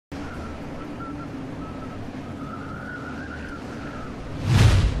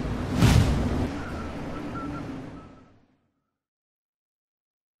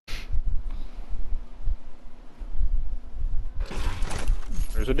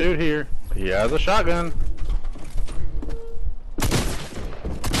There's a dude here. He has a shotgun.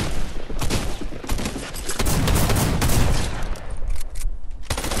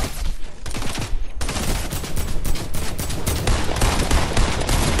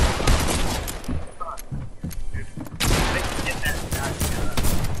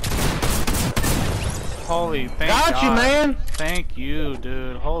 Holy, thank Got God. you, man. Thank you,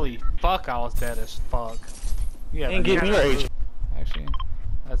 dude. Holy fuck, I was dead as fuck. Yeah, Ain't getting your age. Actually,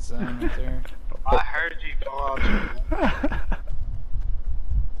 that's Zen right there. I heard you fall out.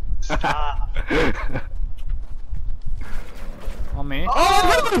 Stop. On me?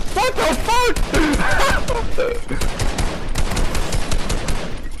 Oh, what the fuck?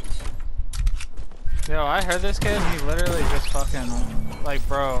 Yo, I heard this kid, and he literally just fucking, like,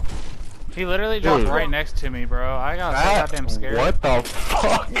 bro. He literally dropped right next to me, bro. I got so goddamn scared. What the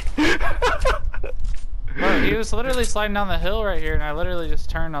fuck? Bro, he was literally sliding down the hill right here, and I literally just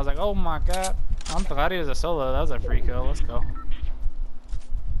turned, and I was like, oh my God. I'm glad he was a solo. That was a free kill. Let's go.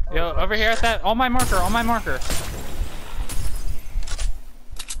 Yo, over here at that, on my marker, on my marker.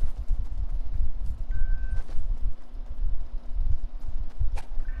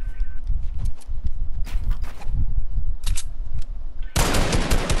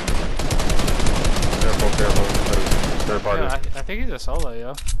 Careful. Third party. Yeah, I think he's a solo,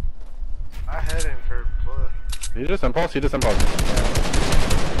 yo. I had him for blood. He just impulse. He's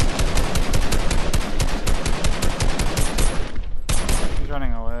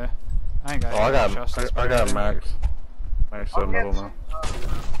running away. I ain't got. Oh, I got max. Max 7 level now.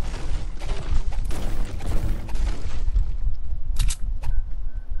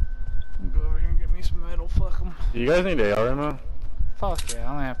 Go over here and get me some metal. Fuck him. You guys need AR ammo? Fuck yeah,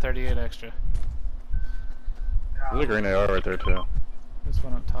 I only have 38 extra. There's a green AR right there too. This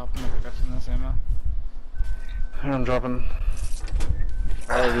one up top. I'm progressing this ammo. Here, I'm dropping.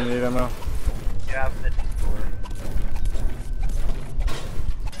 Oh, do you need ammo? Yeah, 54.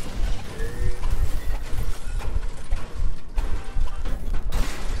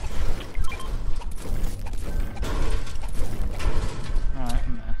 Alright,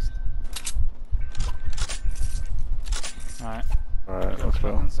 I'm next. Alright. Alright, let's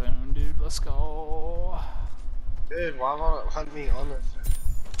go. Fucking zone, dude. Let's go. Dude, why won't it hunt me on this?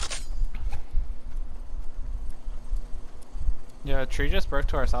 Yeah, a tree just broke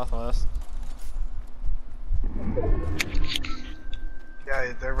to our southwest.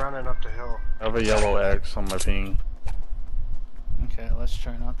 Yeah, they're running up the hill. I have a yellow X on my ping. Okay, let's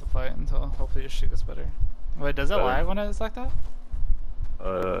try not to fight until hopefully your shit gets better. Wait, does it lag when it's like that?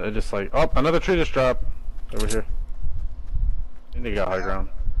 It just like, oh, another tree just dropped over here. I think they got high ground.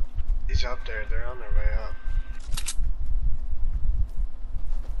 He's up there. They're on their way up.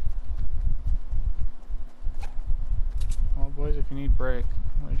 Well, boys, if you need break,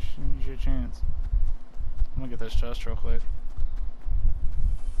 use your chance. I'm gonna get this chest real quick.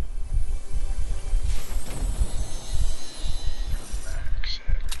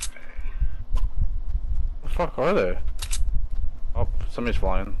 What the fuck are they? Oh, somebody's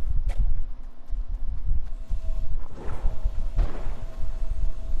flying.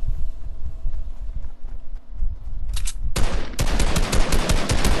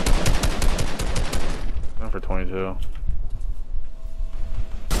 Going for 22.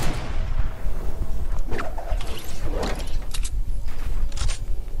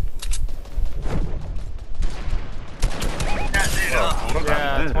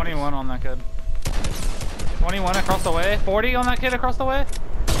 Yeah, 21 on that kid. 21 across the way. 40 on that kid across the way.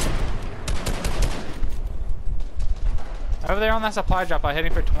 Over there on that supply drop, I hit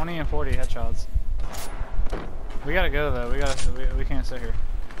him for 20 and 40 headshots. We gotta go though. We can't sit here.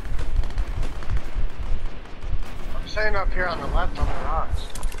 I'm staying up here on the left on the rocks.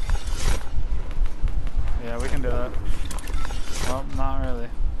 Yeah, we can do that. Well, not really.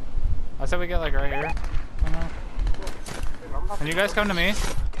 I said we get like right here. Can you guys come to me?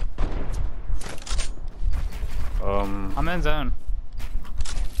 I'm in zone.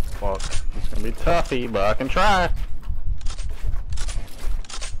 Fuck. It's gonna be toughy, but I can try.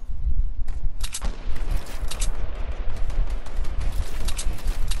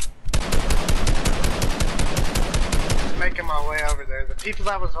 Making my way over there. The people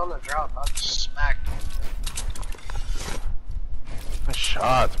that was on the drop, I just smacked them. My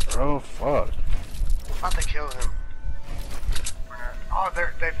shots, bro. Fuck. About to kill him. Oh,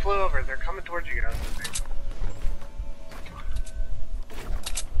 they flew over. They're coming towards you guys.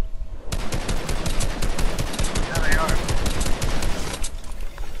 Yeah, they are.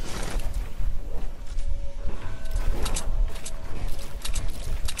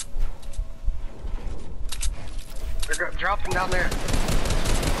 They're dropping down there.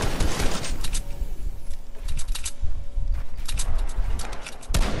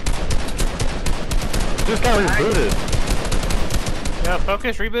 just got rebooted. Yeah,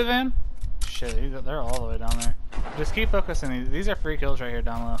 focus, reboot van. Shit, they're all the way down there. Just keep focusing. These are free kills right here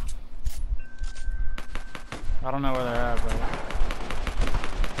down low. I don't know where they're at, but...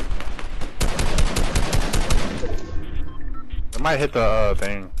 It might hit the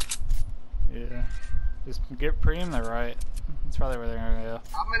thing. Yeah. Just get pre-em the right. That's probably where they're gonna go.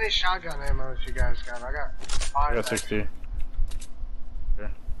 How many shotgun ammo you guys got? I got 5. I got 60. Here.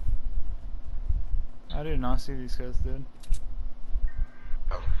 I do not see these guys, dude.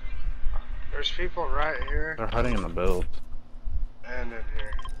 Oh. There's people right here They're hiding in the build. and in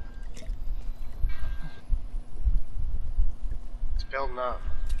here. It's building up.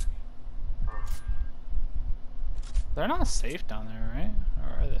 They're not safe down there, right?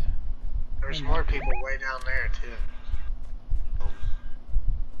 Or are they? There's more people way down there too.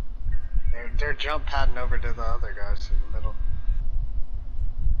 They're jump padding over to the other guys in the middle.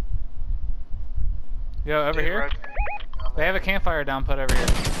 Yo, over Dude, here? rotate down They there. have a campfire down put over here.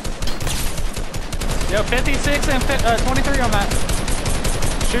 Yo, 56 and 23 on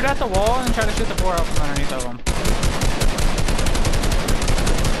that. Shoot at the wall and try to shoot the floor out from underneath of them.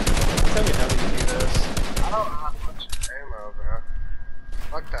 WWD this. I don't have much ammo, bro.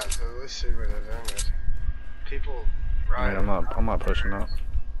 Fuck that, so let's see where they're doing this. People right. I'm not pushing up.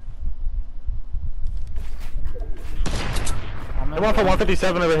 They went for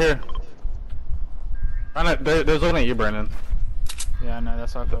 157 over here. They're looking at you, Brandon. Yeah, I know,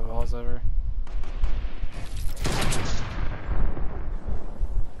 that's why I put walls over.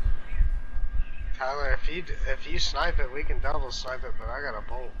 Tyler, if you snipe it, we can double snipe it, but I got a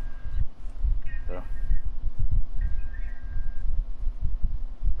bolt. Yeah.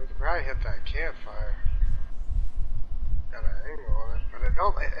 We could probably hit that campfire. Got an angle on it, but it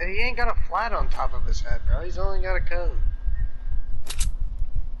don't. He ain't got a flat on top of his head, bro. He's only got a cone.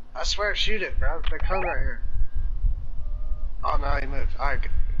 I swear, shoot it, bro. The cone right here. Oh no, he moved. Alright,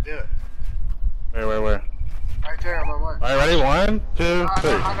 do it. Where? Right there on my left. Alright, ready? 1, 2,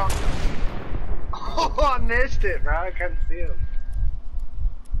 3. I don't. Oh, I missed it, bro. I couldn't see him.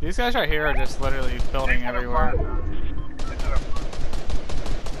 These guys right here are just literally building everywhere.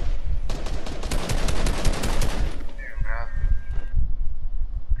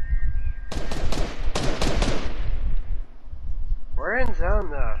 We're in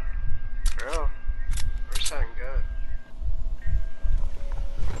zone though, bro. We're something good.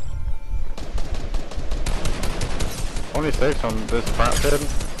 Only 6 on this front kid.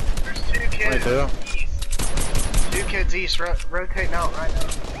 There's 2 kids 22. east. 2 kids east, rotating out right now.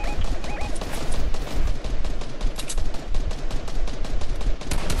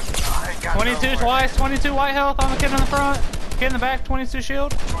 Oh, I got 22 nowhere. twice, 22 white health on the kid in the front. Kid in the back, 22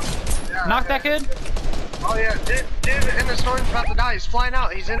 shield. Yeah, Knock that kid. Oh yeah, dude in the storm's about to die. He's flying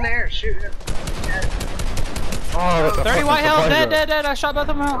out. He's in the air. Shoot him. Yeah. Oh, what the 30 fuck white is the health, pleasure? dead. I shot both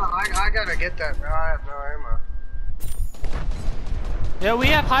of them out. I gotta get that, bro. I have no ammo. Yeah, we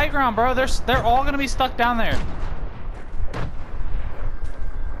have high ground, bro. They're all gonna be stuck down there.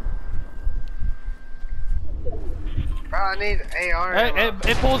 Bro, I need AR ammo.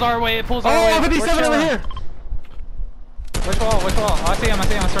 It pulls our way. It pulls our way. Oh, 57 over here! Which wall? Oh, I see him. I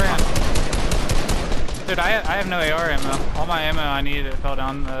swear him. Dude, I have no AR ammo. All my ammo I need, it fell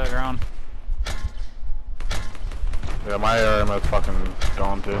down the ground. Yeah, my AR is fucking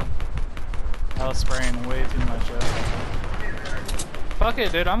gone too. I was spraying way too much. Fuck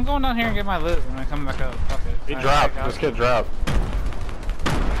it, dude. I'm going down here and get my loot and then come back up. Fuck it. He Alright, dropped. got This it. kid dropped.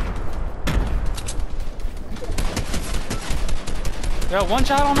 Yo, one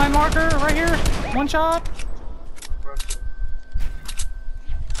shot on my marker right here. One shot.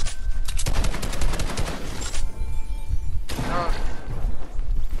 Oh,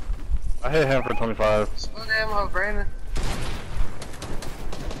 I hit him for 25. slow ammo, Brandon.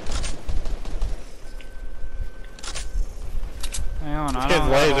 Hang on, This I kid's don't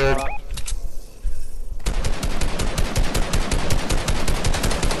know. lasered.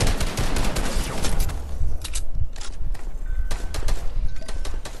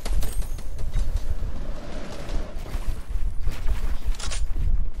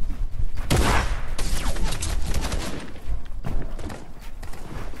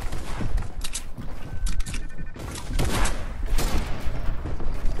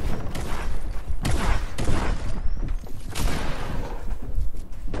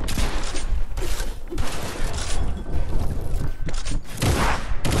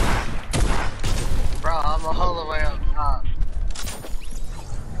 Bro, I'm all the way up top.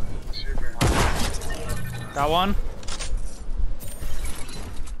 Super high. Got one.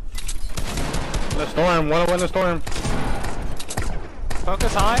 In the storm. One in the storm.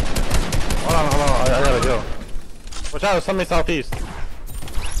 Focus high. Hold on, I gotta go. Watch out, somebody southeast.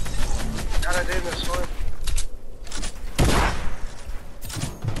 Gotta do this one.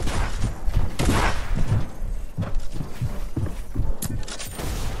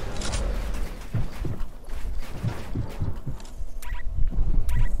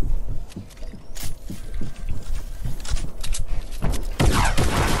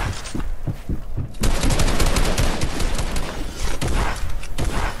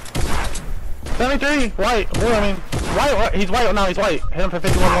 White, blue, I mean, white, he's white, no, he's white. Hit him for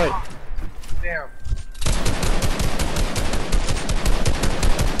 51 white. Damn.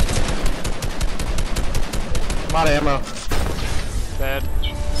 I'm out of ammo. Dead.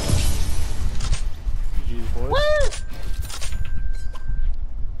 GG's, boys. Woo!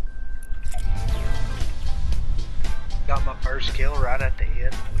 Got my first kill right at the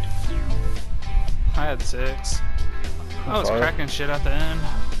end. I had 6. I was cracking shit at the end.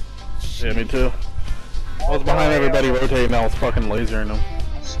 Yeah, me too. I was behind everybody rotating, I was fucking lasering them.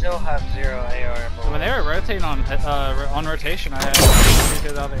 I still have 0 AR. When they were rotating on rotation, I had 3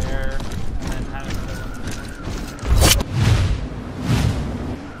 kills out of the air.